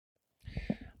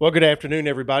Well, good afternoon,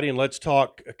 everybody, and let's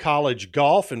talk college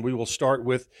golf. And we will start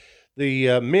with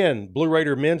the Blue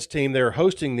Raider men's team. They're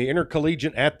hosting the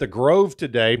Intercollegiate at the Grove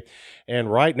today.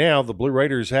 And right now, the Blue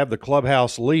Raiders have the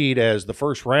clubhouse lead as the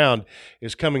first round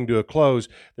is coming to a close.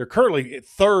 They're currently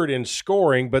third in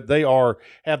scoring, but they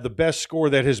have the best score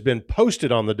that has been posted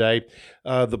on the day.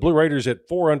 The Blue Raiders at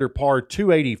 4 under par,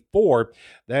 284.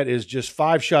 That is just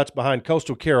 5 shots behind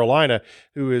Coastal Carolina,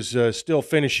 who is still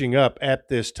finishing up at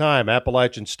this time.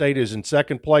 Appalachian State is in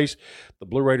second place. The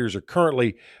Blue Raiders are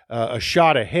currently a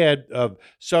shot ahead of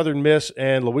Southern Miss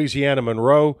and Louisiana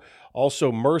Monroe.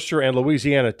 Also, Mercer and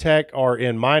Louisiana Tech are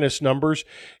in minus numbers.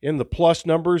 In the plus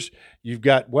numbers, you've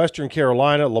got Western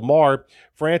Carolina, Lamar,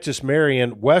 Francis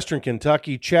Marion, Western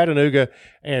Kentucky, Chattanooga,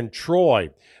 and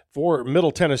Troy. For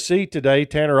Middle Tennessee today,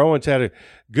 Tanner Owens had a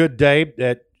good day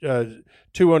at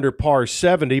 2 under par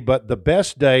 70, but the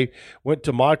best day went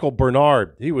to Michael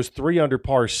Bernard. He was 3 under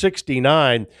par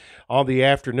 69 on the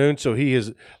afternoon, so he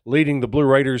is leading the Blue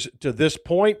Raiders to this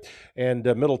point, and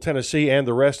Middle Tennessee and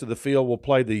the rest of the field will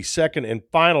play the second and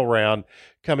final round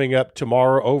coming up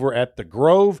tomorrow over at the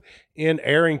Grove in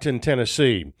Arrington,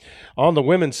 Tennessee. On the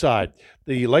women's side,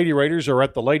 the Lady Raiders are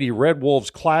at the Lady Red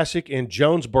Wolves Classic in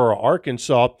Jonesboro,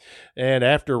 Arkansas, and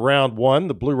after round one,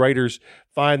 the Blue Raiders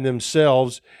find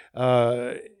themselves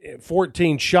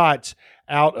 14 shots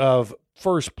out of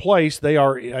first place. They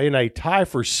are in a tie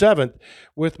for seventh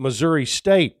with Missouri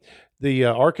State. The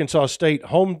Arkansas State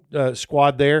home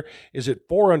squad there is at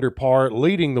 4 under par,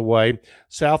 leading the way.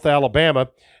 South Alabama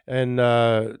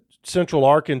and Central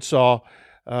Arkansas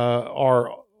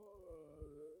are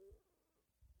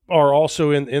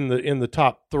also in the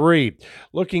top three.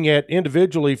 Looking at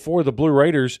individually for the Blue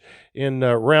Raiders in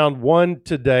round one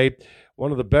today,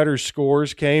 one of the better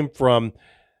scores came from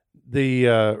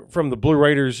the Blue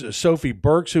Raiders' Sophie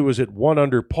Burks, who was at 1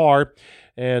 under par,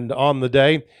 and on the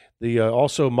day,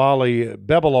 also Molly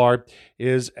Bebelard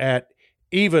is at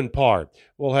even par.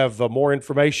 We'll have more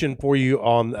information for you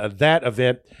on that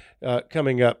event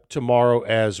coming up tomorrow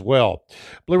as well.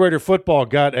 Blue Raider football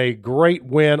got a great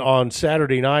win on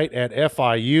Saturday night at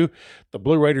FIU. The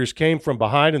Blue Raiders came from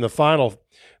behind in the final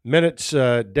minutes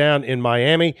down in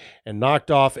Miami and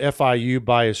knocked off FIU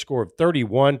by a score of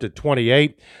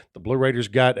 31-28. The Blue Raiders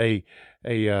got a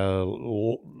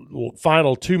final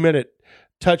 2-minute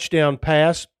touchdown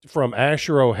pass from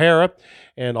Asher O'Hara,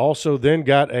 and also then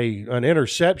got an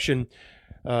interception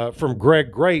from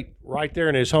Greg Great right there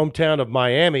in his hometown of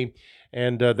Miami,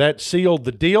 and that sealed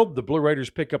the deal. The Blue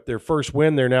Raiders pick up their first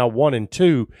win. They're now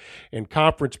 1-2 in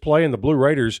conference play, and the Blue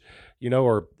Raiders,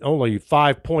 are only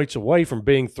 5 points away from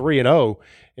being 3-0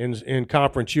 in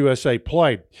Conference USA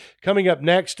play. Coming up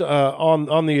next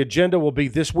on the agenda will be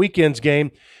this weekend's game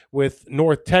with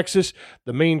North Texas.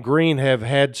 The Mean Green have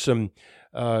had some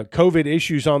COVID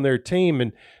issues on their team,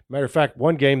 and matter of fact,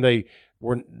 one game they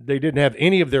didn't have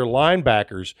any of their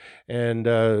linebackers and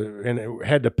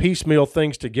had to piecemeal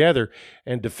things together.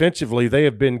 And defensively, they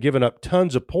have been giving up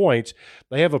tons of points.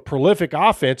 They have a prolific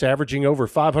offense, averaging over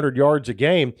 500 yards a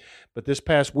game. But this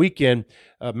past weekend,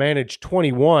 managed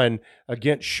 21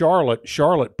 against Charlotte.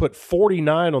 Charlotte put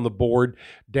 49 on the board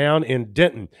down in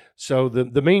Denton. So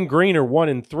the Mean Green are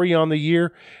 1-3 on the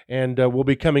year, and will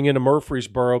be coming into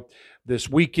Murfreesboro this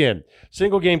weekend.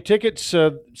 Single game tickets,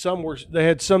 they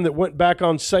had some that went back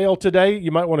on sale today.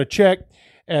 You might want to check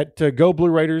at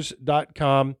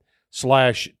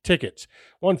goblueraiders.com/tickets.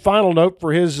 One final note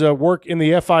for his work in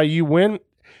the FIU win.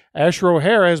 Asher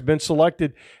O'Hara has been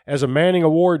selected as a Manning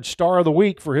Award Star of the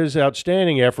Week for his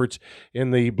outstanding efforts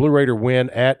in the Blue Raider win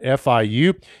at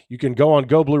FIU. You can go on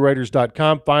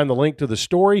goblueraiders.com, find the link to the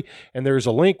story, and there's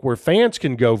a link where fans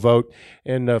can go vote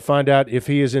and find out if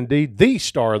he is indeed the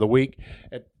Star of the Week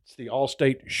at the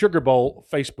All-State Sugar Bowl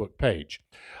Facebook page.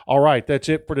 All right, that's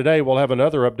it for today. We'll have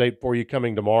another update for you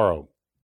coming tomorrow.